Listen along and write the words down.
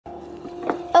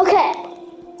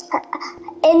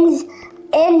And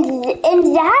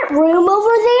in that room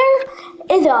over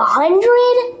there is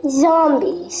 100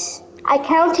 zombies. I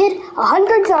counted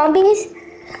 100 zombies.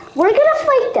 We're gonna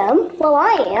fight them. Well,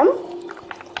 I am.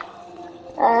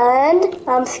 And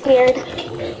I'm scared.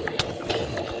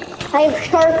 I have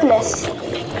sharpness.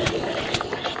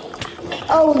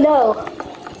 Oh no.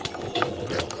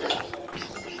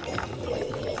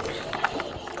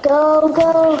 Go,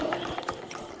 go.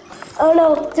 Oh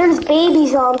no, there's baby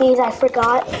zombies, I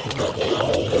forgot.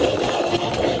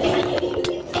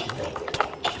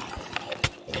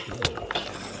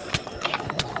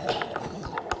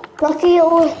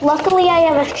 Luckily I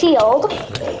have a shield.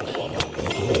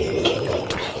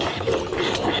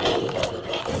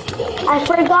 I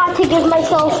forgot to give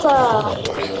myself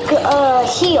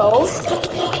heals.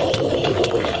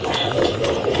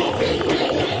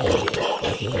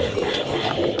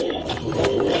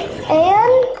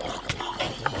 And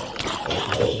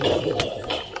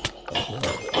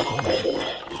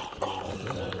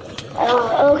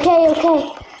okay.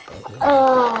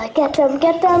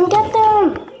 Get them.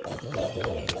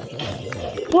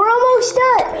 We're almost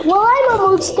done. Well, I'm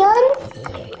almost done.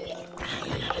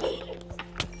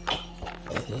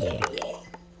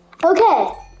 Okay.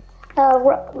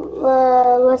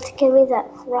 Let's give me that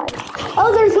run.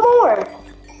 Oh, there's more.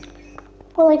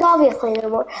 Well, like obviously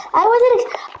there's more. I wasn't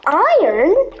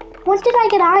iron. When did I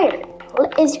get iron?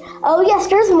 Oh yes,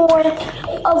 there's more.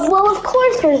 Well, of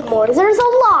course there's more. There's a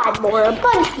lot more, a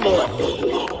bunch more.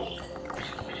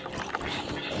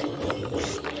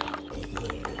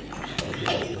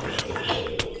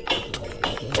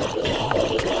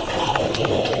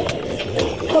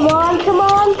 Come on.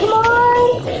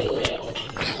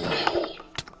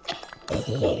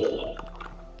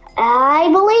 I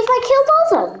believe I killed all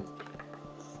of them.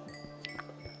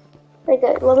 Very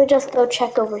good. Let me just go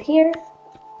check over here.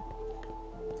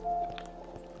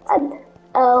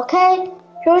 Okay.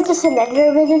 There was just an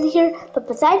Enderman in here, but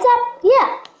besides that,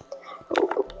 yeah.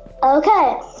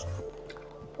 Okay.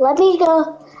 Let me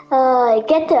go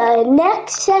get the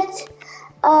next set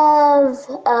of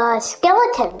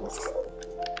skeletons.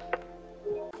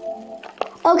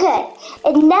 Okay,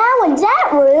 and now in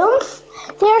that room,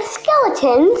 there are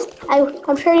skeletons.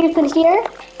 I'm sure you can hear.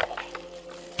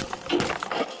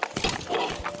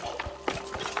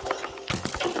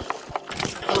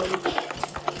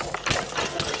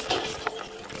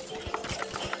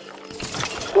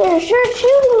 They're sure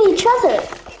shooting each other.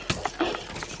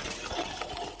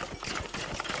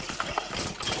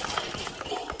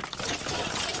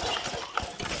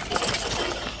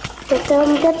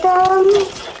 Get them.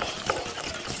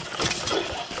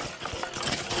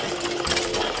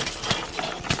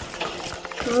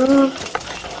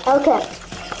 Okay.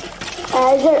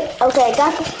 Okay,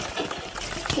 got this.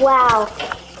 Wow.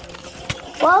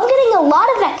 Well, I'm getting a lot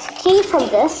of XP from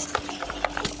this.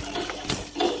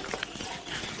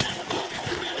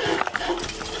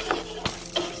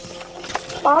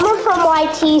 Armor from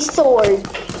YT sword.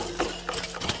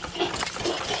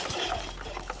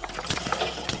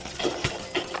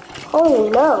 Oh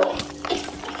no.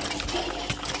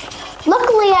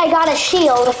 Luckily I got a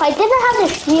shield. If I didn't have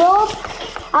a shield,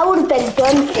 I would have been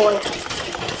done for.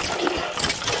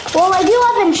 Well, I do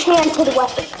have enchanted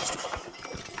weapons.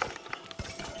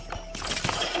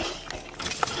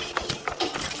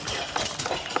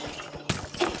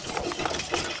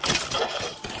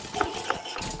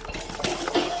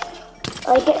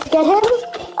 Get him?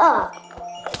 Oh.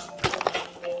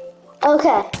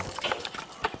 Okay.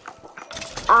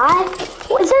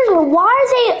 Why are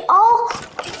they all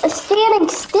standing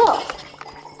still?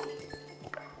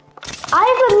 I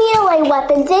have a melee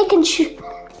weapon. They can shoot.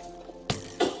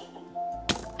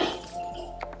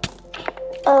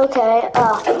 Okay.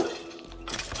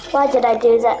 Why did I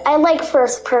do that? I like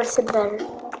first person better.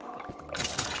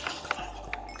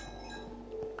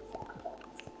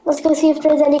 Let's go see if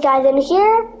there's any guys in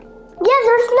here. Yeah,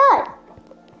 there's none.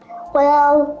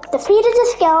 Well, defeated the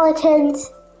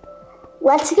skeletons.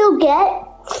 Let's go get...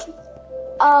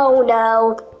 Oh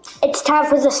no. It's time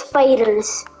for the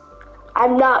spiders.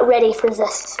 I'm not ready for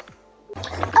this.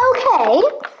 Okay,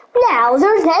 now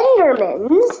there's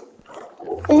Endermans.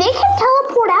 They can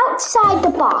teleport outside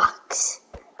the box.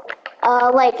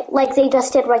 Like they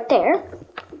just did right there.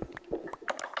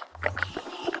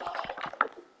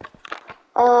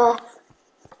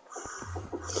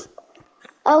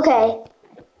 Okay.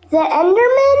 The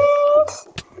Endermans?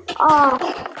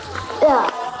 Yeah.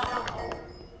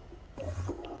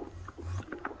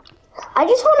 I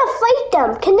just want to fight them.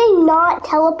 Can they not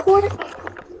teleport?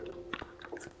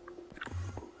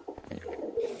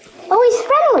 Oh, he's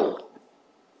friendly.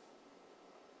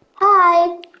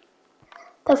 Hi.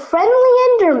 A friendly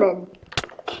Enderman.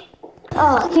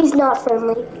 Oh, he's not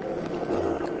friendly.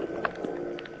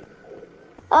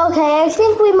 Okay, I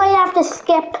think we might have to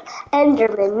skip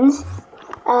Endermans.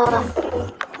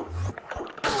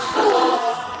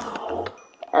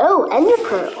 Oh, Ender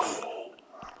Pearls.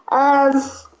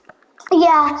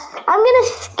 Yeah, I'm gonna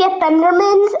skip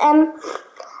Endermans and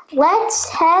let's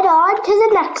head on to the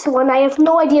next one. I have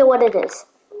no idea what it is.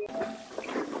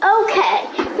 Okay,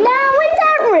 now in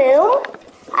that room,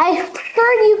 I'm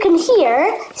sure you can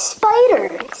hear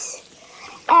spiders.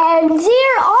 And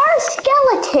there are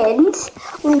skeletons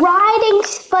riding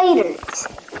spiders.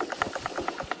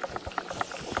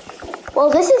 Well,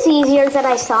 this is easier than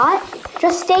I thought.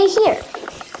 Just stay here.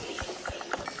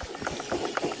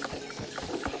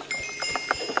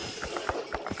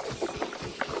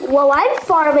 Well, I'm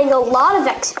farming a lot of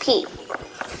XP.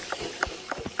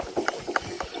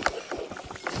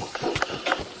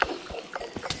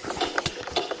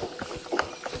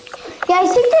 Yeah, I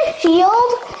think the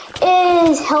shield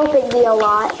is helping me a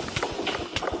lot.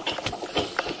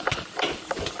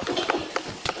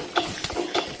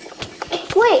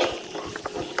 Wait,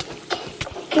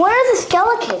 where are the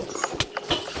skeletons?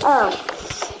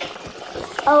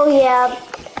 Oh yeah.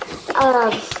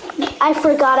 I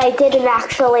forgot I didn't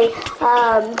actually.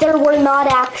 There were not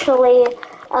actually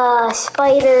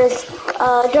spiders.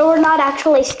 There were not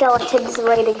actually skeletons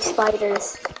raiding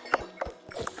spiders.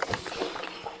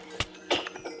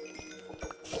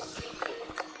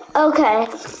 Okay.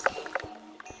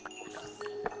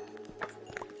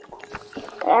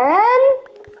 And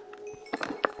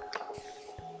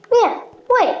yeah,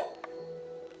 wait.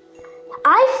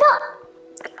 I felt.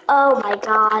 Oh my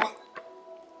god.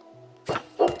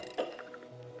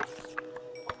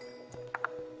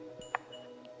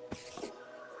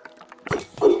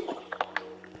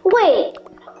 Wait.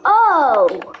 Oh.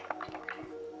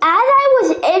 As I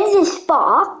was in this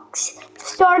box,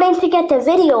 starting to get the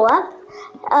video up,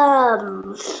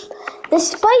 the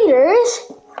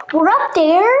spiders were up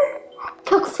there,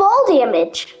 took fall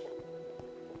damage.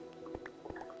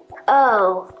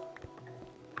 Oh.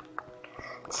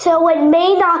 So it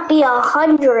may not be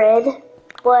 100,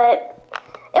 but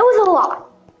it was a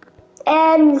lot.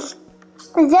 And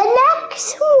the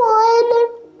next one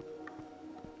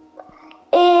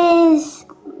is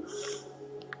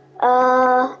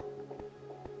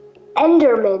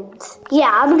Endermans.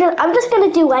 Yeah, I'm just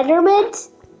gonna do Endermans,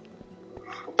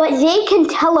 but they can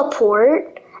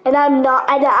teleport, and I'm not.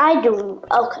 I do.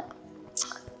 Okay.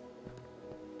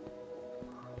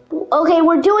 Okay,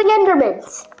 we're doing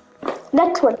Endermans.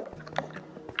 Next one.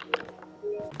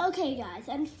 Okay, guys.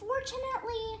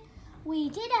 Unfortunately, we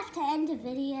did have to end the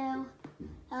video.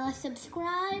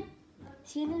 Subscribe.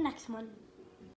 See you in the next one.